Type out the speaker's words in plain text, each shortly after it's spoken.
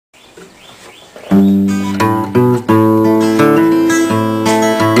Scott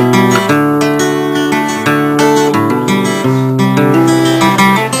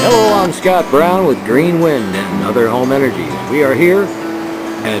Brown with Green Wind and Other Home Energies. We are here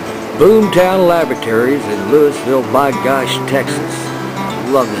at Boomtown Laboratories in Louisville, by gosh, Texas. I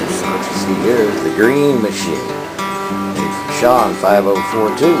love this stuff. See, here's the green machine. It's Sean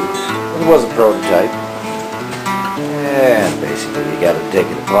 5042. It was a prototype. And basically you got to take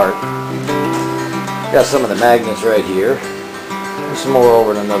it apart. Got some of the magnets right here. And some more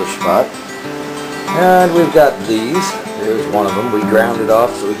over in another spot. And we've got these. There's one of them. We ground it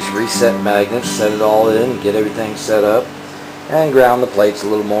off so we just reset magnets, set it all in, get everything set up, and ground the plates a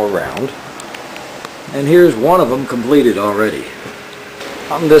little more round. And here's one of them completed already.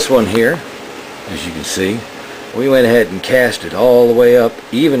 On this one here, as you can see, we went ahead and cast it all the way up,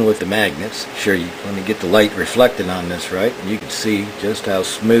 even with the magnets. Let me get the light reflecting on this right, and you can see just how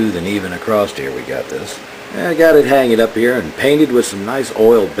smooth and even across here we got this. And I got it hanging up here and painted with some nice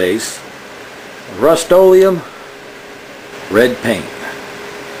oil base, Rust-Oleum red paint,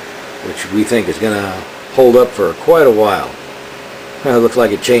 which we think is going to hold up for quite a while. It looks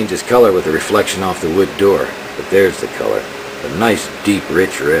like it changes color with the reflection off the wood door, but there's the color. A nice deep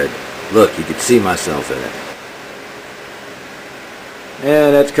rich red. Look, you can see myself in it.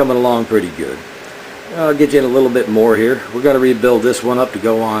 And that's coming along pretty good. I'll get you in a little bit more here. We're going to rebuild this one up to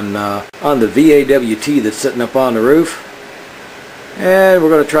go on the VAWT that's sitting up on the roof. And we're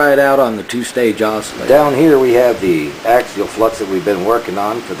going to try it out on the two-stage oscillator. Down here we have the axial flux that we've been working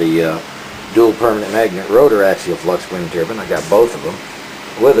on for the dual permanent magnet rotor axial flux wind turbine. I got both of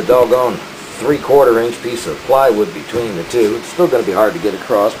them with a doggone 3/4 inch piece of plywood between the two. It's still going to be hard to get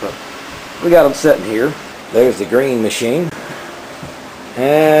across, but we got them sitting here. There's the green machine.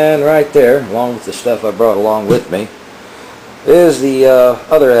 And right there, along with the stuff I brought along with me, is the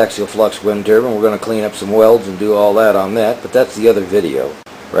other axial flux wind turbine. We're going to clean up some welds and do all that on that, but that's the other video.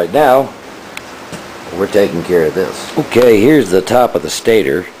 Right now, we're taking care of this. Okay, here's the top of the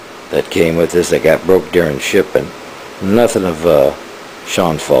stator that came with this that got broke during shipping. Nothing of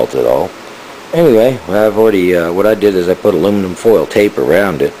Sean's fault at all. Anyway, I've already, what I did is I put aluminum foil tape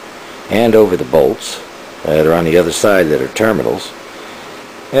around it and over the bolts that are on the other side that are terminals.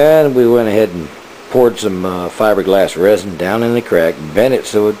 And we went ahead and poured some fiberglass resin down in the crack, bent it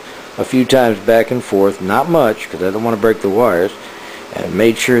so a few times back and forth, not much because I don't want to break the wires, and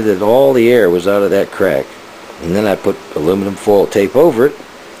made sure that all the air was out of that crack. And then I put aluminum foil tape over it,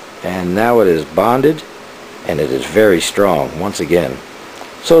 and now it is bonded and it is very strong once again.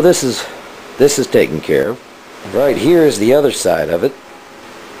 So this is taken care of. Right here is the other side of it.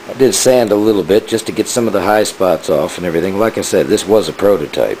 I did sand a little bit just to get some of the high spots off and everything. Like I said, this was a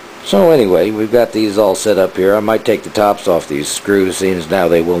prototype. So anyway, we've got these all set up here. I might take the tops off these screws, seeing as now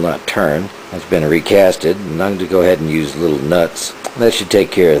they will not turn. It's been recasted, and I'm going to go ahead and use little nuts. That should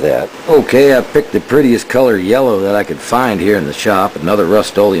take care of that. Okay, I picked the prettiest color yellow that I could find here in the shop. Another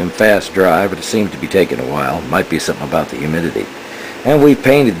Rust-Oleum fast dry, but it seems to be taking a while. Might be something about the humidity. And we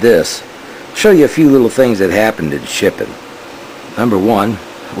painted this. I'll show you a few little things that happened in shipping. Number one,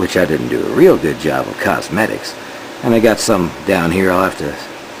 which I didn't do a real good job of cosmetics, and I got some down here. I'll have to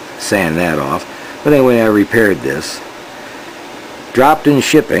sand that off. But anyway, I repaired this. Dropped in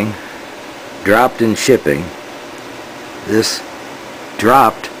shipping. This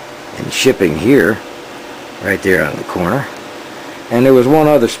dropped in shipping here, right there on the corner. And there was one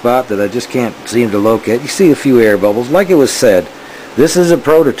other spot that I just can't seem to locate. You see a few air bubbles. Like it was said, this is a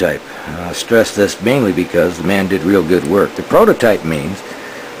prototype. I stress this mainly because the man did real good work. The prototype means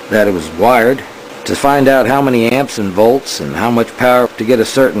that it was wired to find out how many amps and volts and how much power to get a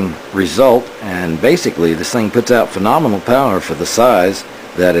certain result, and basically this thing puts out phenomenal power for the size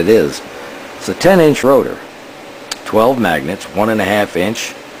that it is. It's a 10-inch rotor, 12 magnets, 1.5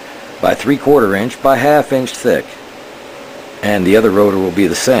 inch by 3/4 inch by 1/2 inch thick, and the other rotor will be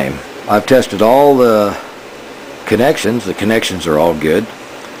the same. I've tested all the connections. The connections are all good.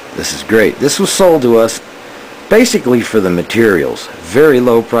 This is great. This was sold to us basically for the materials. Very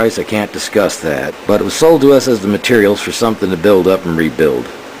low price, I can't discuss that. But it was sold to us as the materials for something to build up and rebuild.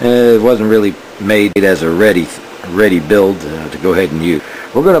 It wasn't really made as a ready build to go ahead and use.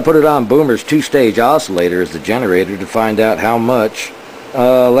 We're going to put it on Boomer's two-stage oscillator as the generator to find out how much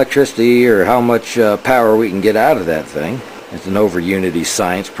electricity or how much power we can get out of that thing. It's an over Unity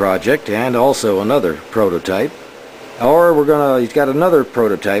science project, and also another prototype. Or he's got another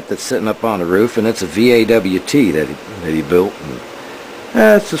prototype that's sitting up on the roof, and it's a VAWT that he built.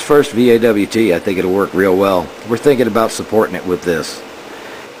 It's his first VAWT. I think it'll work real well. We're thinking about supporting it with this.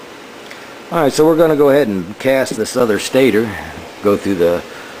 Alright, so we're going to go ahead and cast this other stator, go through the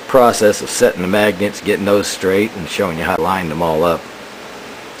process of setting the magnets, getting those straight, and showing you how to line them all up.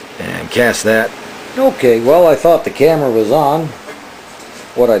 And cast that. Okay, well, I thought the camera was on.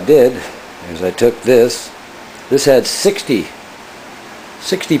 What I did is I took this. This had 60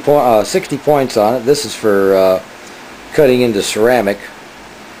 points on it. This is for cutting into ceramic.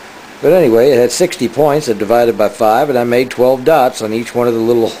 But anyway, it had 60 points. I divided by 5, and I made 12 dots on each one of the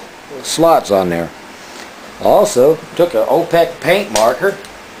little slots on there. I also took an OPEC paint marker,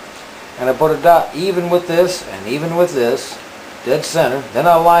 and I put a dot even with this and even with this, dead center. Then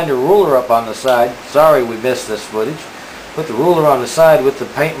I lined a ruler up on the side. Sorry we missed this footage. Put the ruler on the side with the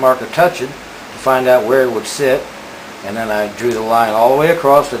paint marker touching to find out where it would sit. And then I drew the line all the way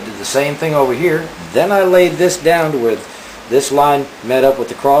across. I did the same thing over here. Then I laid this down to where this line met up with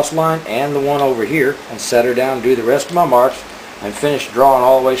the cross line and the one over here, and set her down, do the rest of my marks, and finished drawing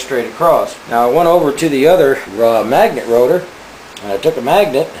all the way straight across. Now I went over to the other magnet rotor, and I took a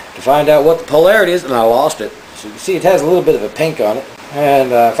magnet to find out what the polarity is, and I lost it. So you can see it has a little bit of a pink on it,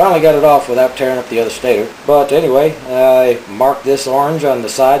 and I finally got it off without tearing up the other stator. But anyway, I marked this orange on the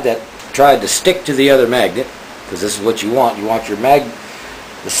side that tried to stick to the other magnet, because this is what you want. You want your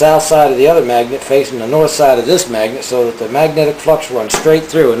the south side of the other magnet facing the north side of this magnet, so that the magnetic flux runs straight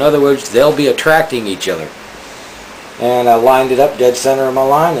through. In other words, they'll be attracting each other. And I lined it up dead center of my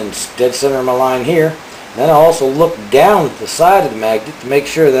line and dead center of my line here. Then I also looked down the side of the magnet to make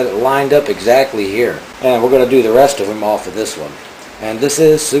sure that it lined up exactly here. And we're going to do the rest of them off of this one. And this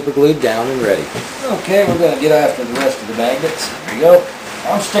is super glued down and ready. Okay, we're going to get after the rest of the magnets. Here we go.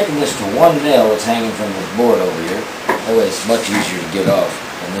 I'm sticking this to one nail that's hanging from this board over here. That way it's much easier to get off.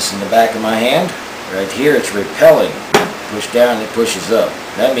 And this in the back of my hand. Right here it's repelling. Push down, it pushes up.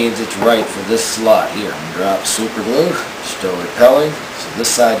 That means it's right for this slot here. I'm drop super glue, still repelling. So this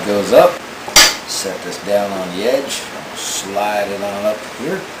side goes up. Set this down on the edge. Slide it on up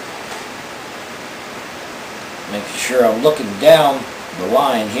here. Making sure I'm looking down the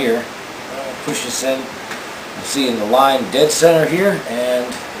line here. Push this in. I'm seeing the line dead center here, and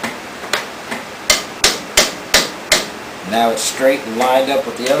now it's straight and lined up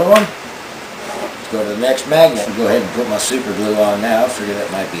with the other one. Let's go to the next magnet. I'll go ahead and put my super glue on now. I figure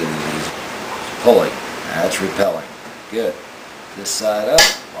that might be a little easy. Pulling. That's repelling. Good. This side up,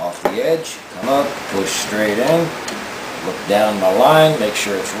 off the edge, come up, push straight in, look down my line, make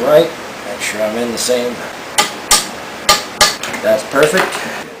sure it's right, make sure I'm in the same. That's perfect.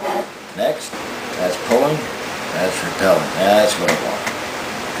 Next, that's pulling, that's repelling. That's what I want.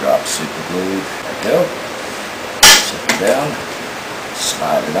 Drop super glue. There we go. Set it down,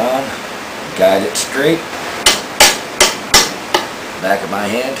 slide it on, guide it straight. Back of my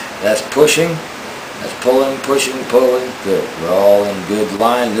hand, that's pushing, that's pulling, pushing, pulling. Good. We're all in good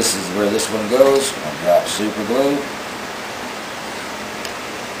line. This is where this one goes. I'll drop super glue.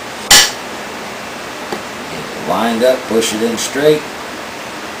 Get it lined up, push it in straight.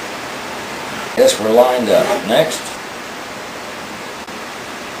 Yes, we're lined up. Next.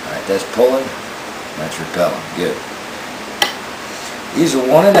 Alright, that's pulling, that's repelling. Good. These are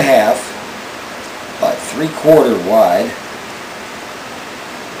 1.5 by 3/4 wide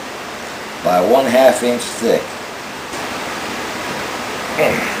by 1/2 inch thick.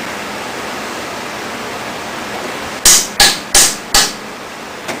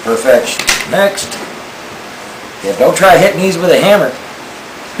 Perfection. Next. Yeah, don't try hitting these with a hammer.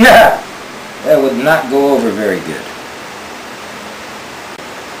 That would not go over very good.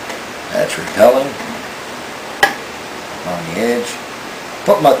 That's repelling. On the edge.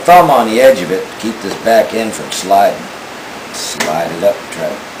 Put my thumb on the edge of it to keep this back end from sliding. Slide it up, try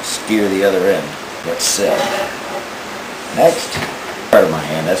to steer the other end. That's set. Next, part of my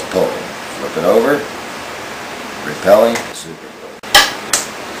hand, that's pulling. Flip it over, repelling, super glue.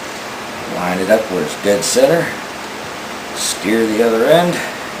 Line it up where it's dead center. Steer the other end,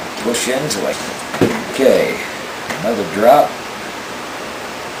 push in so I can. Okay, another drop.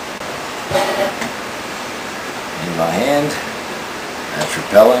 In my hand, that's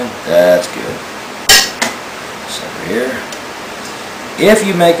repelling, that's good. So over here. If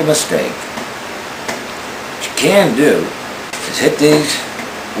you make a mistake, what you can do is hit these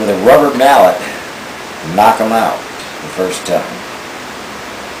with a rubber mallet and knock them out the first time.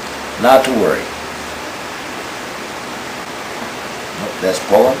 Not to worry. Nope, that's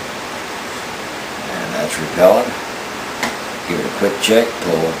pulling. And that's repelling. Give it a quick check.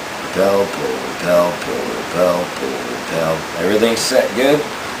 Pull, repel, pull, repel, pull, repel, pull, repel. Everything's set good.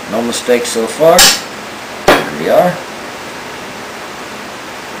 No mistakes so far. Here we are.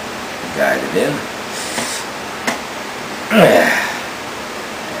 Guide it in. There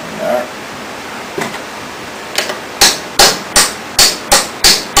we are.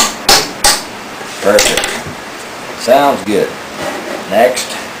 Sounds good. Next,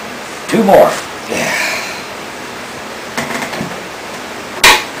 2 more. Yeah.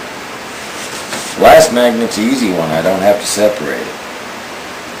 Last magnet's an easy one. I don't have to separate it.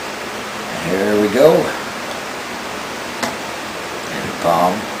 Here we go. And the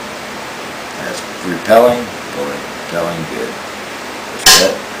palm. That's repelling, pulling, repelling, good.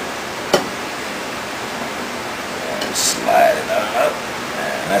 Set. And slide it on up.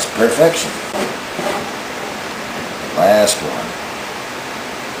 And that's perfection. Last one.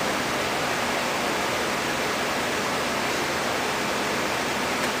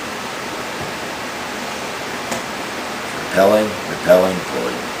 Repelling, repelling,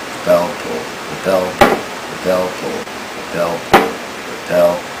 pulling. Repel, pull, repel, pull, repel, pull, repel, pull,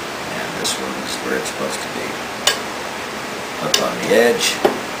 repel. And this one's where it's supposed to be. Up on the edge.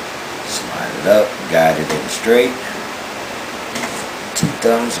 Slide it up, guide it in straight. 2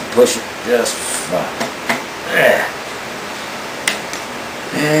 thumbs and push it just fine.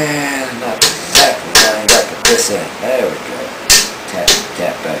 And not exactly lined up at this end. There we go. Tap,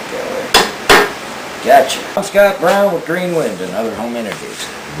 tap back that way. Gotcha. I'm Scott Brown with Green Wind and Other Home Energies.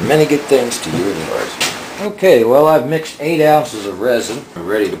 Many good things to you and yours. Okay, well, I've mixed 8 ounces of resin. I'm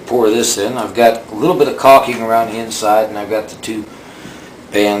ready to pour this in. I've got a little bit of caulking around the inside, and I've got the 2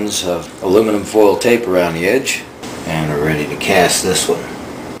 bands of aluminum foil tape around the edge. And we're ready to cast this one.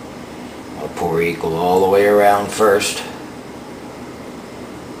 I'll pour equal all the way around first.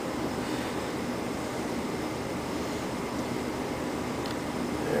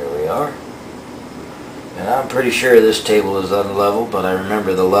 There we are. And I'm pretty sure this table is unlevel, but I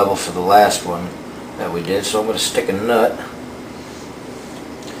remember the level for the last one that we did, so I'm going to stick a nut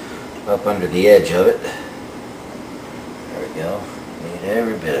up under the edge of it. There we go. Need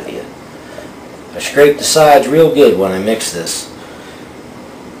every bit of you. I scrape the sides real good when I mix this.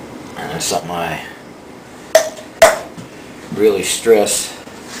 And that's something I really stress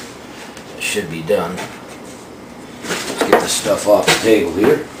that should be done. Let's get this stuff off the table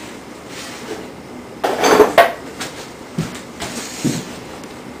here.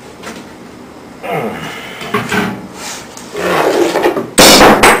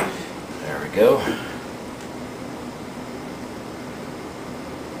 Go.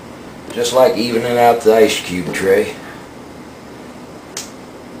 Just like evening out the ice cube tray.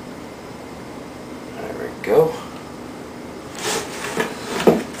 There we go.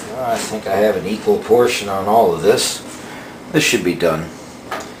 Well, I think I have an equal portion on all of this. This should be done.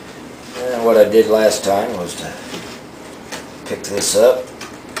 And what I did last time was to pick this up,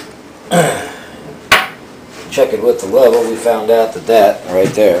 check it with the level. We found out that that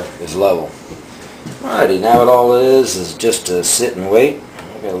right there is level. Alrighty, now all it is just to sit and wait.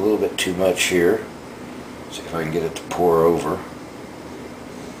 I've got a little bit too much here. See if I can get it to pour over.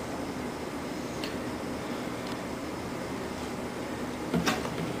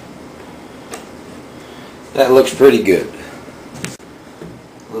 That looks pretty good.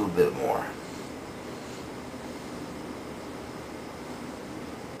 A little bit more.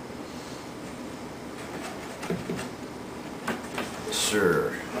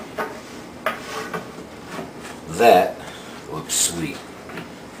 Sir. That looks sweet.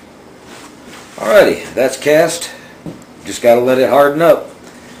 Alrighty, that's cast. Just gotta let it harden up.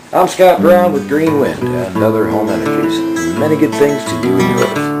 I'm Scott Brown with Green Wind and Other Home Energies. Many good things to you and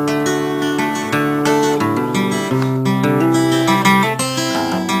yours.